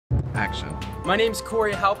action. My name's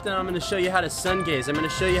Corey Haupten, and I'm going to show you how to sun gaze. I'm going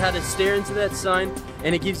to show you how to stare into that sun,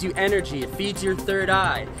 and it gives you energy. It feeds your third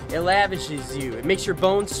eye. It lavishes you. It makes your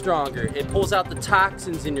bones stronger. It pulls out the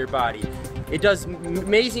toxins in your body. It does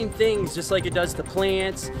amazing things just like it does to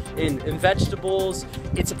plants and vegetables.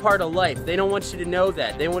 It's a part of life. They don't want you to know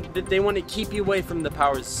that. They want to keep you away from the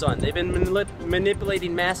power of the sun. They've been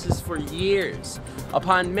manipulating masses for years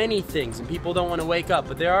upon many things, and people don't want to wake up.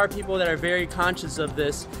 But there are people that are very conscious of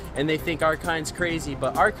this, and they think our kind's crazy,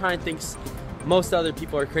 but our kind thinks most other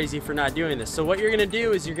people are crazy for not doing this. So what you're gonna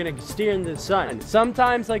do is you're gonna steer into the sun.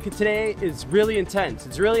 Sometimes, like today, it's really intense.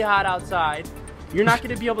 It's really hot outside. You're not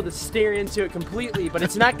gonna be able to stare into it completely, but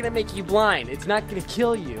it's not gonna make you blind. It's not gonna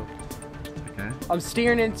kill you. Okay. I'm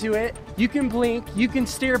staring into it. You can blink, you can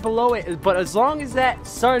stare below it, but as long as that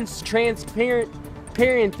sun's transparent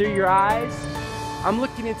through your eyes, I'm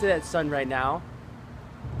looking into that sun right now.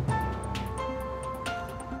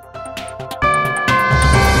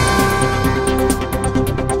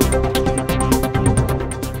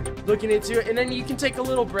 Looking into it, and then you can take a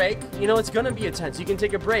little break. You know, it's gonna be intense. You can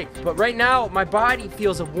take a break, but right now my body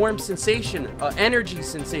feels a warm sensation, an energy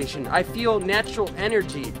sensation. I feel natural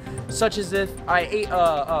energy, such as if I ate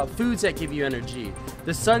foods that give you energy.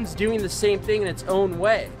 The sun's doing the same thing in its own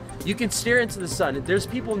way. You can stare into the sun. There's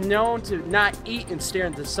people known to not eat and stare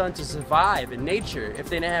into the sun to survive in nature if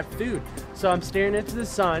they didn't have food. So I'm staring into the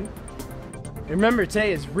sun. And remember,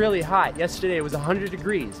 today is really hot. Yesterday it was 100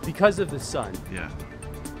 degrees because of the sun. Yeah.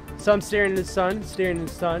 So I'm staring in the sun, staring in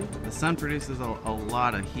the sun. The sun produces a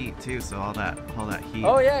lot of heat too, so all that heat.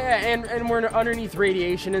 Oh yeah, and we're underneath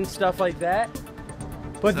radiation and stuff like that.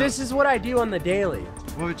 But this is what I do on the daily.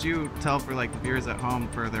 What would you tell for like the viewers at home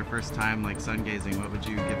for their first time like sun gazing? What would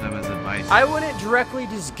you give them as advice? I wouldn't directly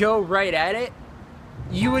just go right at it.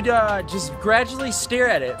 You would just gradually stare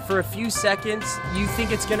at it for a few seconds. You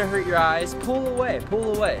think it's gonna hurt your eyes, pull away,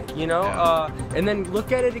 you know? Yeah. And then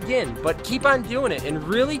look at it again, but keep on doing it, and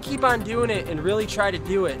really keep on doing it, and really try to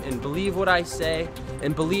do it, and believe what I say,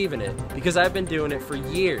 and believe in it, because I've been doing it for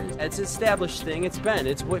years. It's an established thing, it's been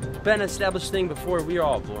an established thing before we were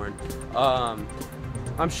all born.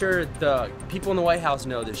 I'm sure the people in the White House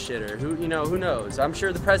know this shit, or who knows? I'm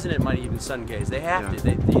sure the president might even sun gaze. They have to.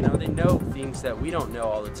 They know things that we don't know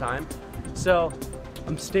all the time. So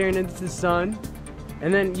I'm staring into the sun,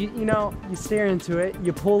 and then you stare into it,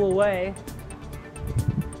 you pull away,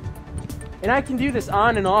 and I can do this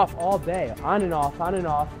on and off all day, on and off,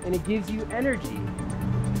 and it gives you energy.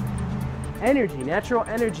 Energy, natural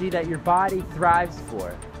energy that your body thrives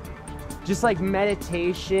for. Just like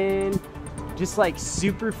meditation, just like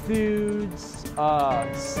superfoods,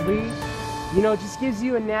 sleep, it just gives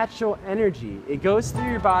you a natural energy. It goes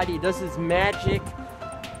through your body, it does this magic.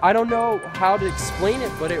 I don't know how to explain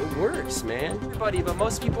it, but it works, man. Everybody, but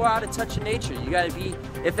most people are out of touch with nature. You gotta be,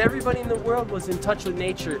 if everybody in the world was in touch with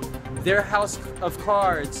nature, their house of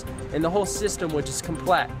cards and the whole system would just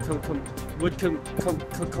collapse,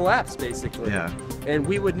 basically. Yeah. And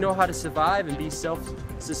we would know how to survive and be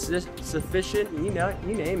self-sufficient, you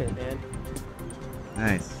name it, man.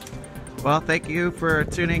 Nice. Well, thank you for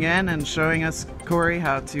tuning in and showing us, Corey,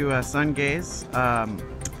 how to sun gaze.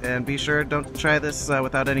 And be sure, don't try this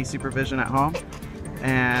without any supervision at home.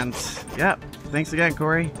 And yeah, thanks again,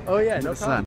 Corey. Oh yeah, no problem.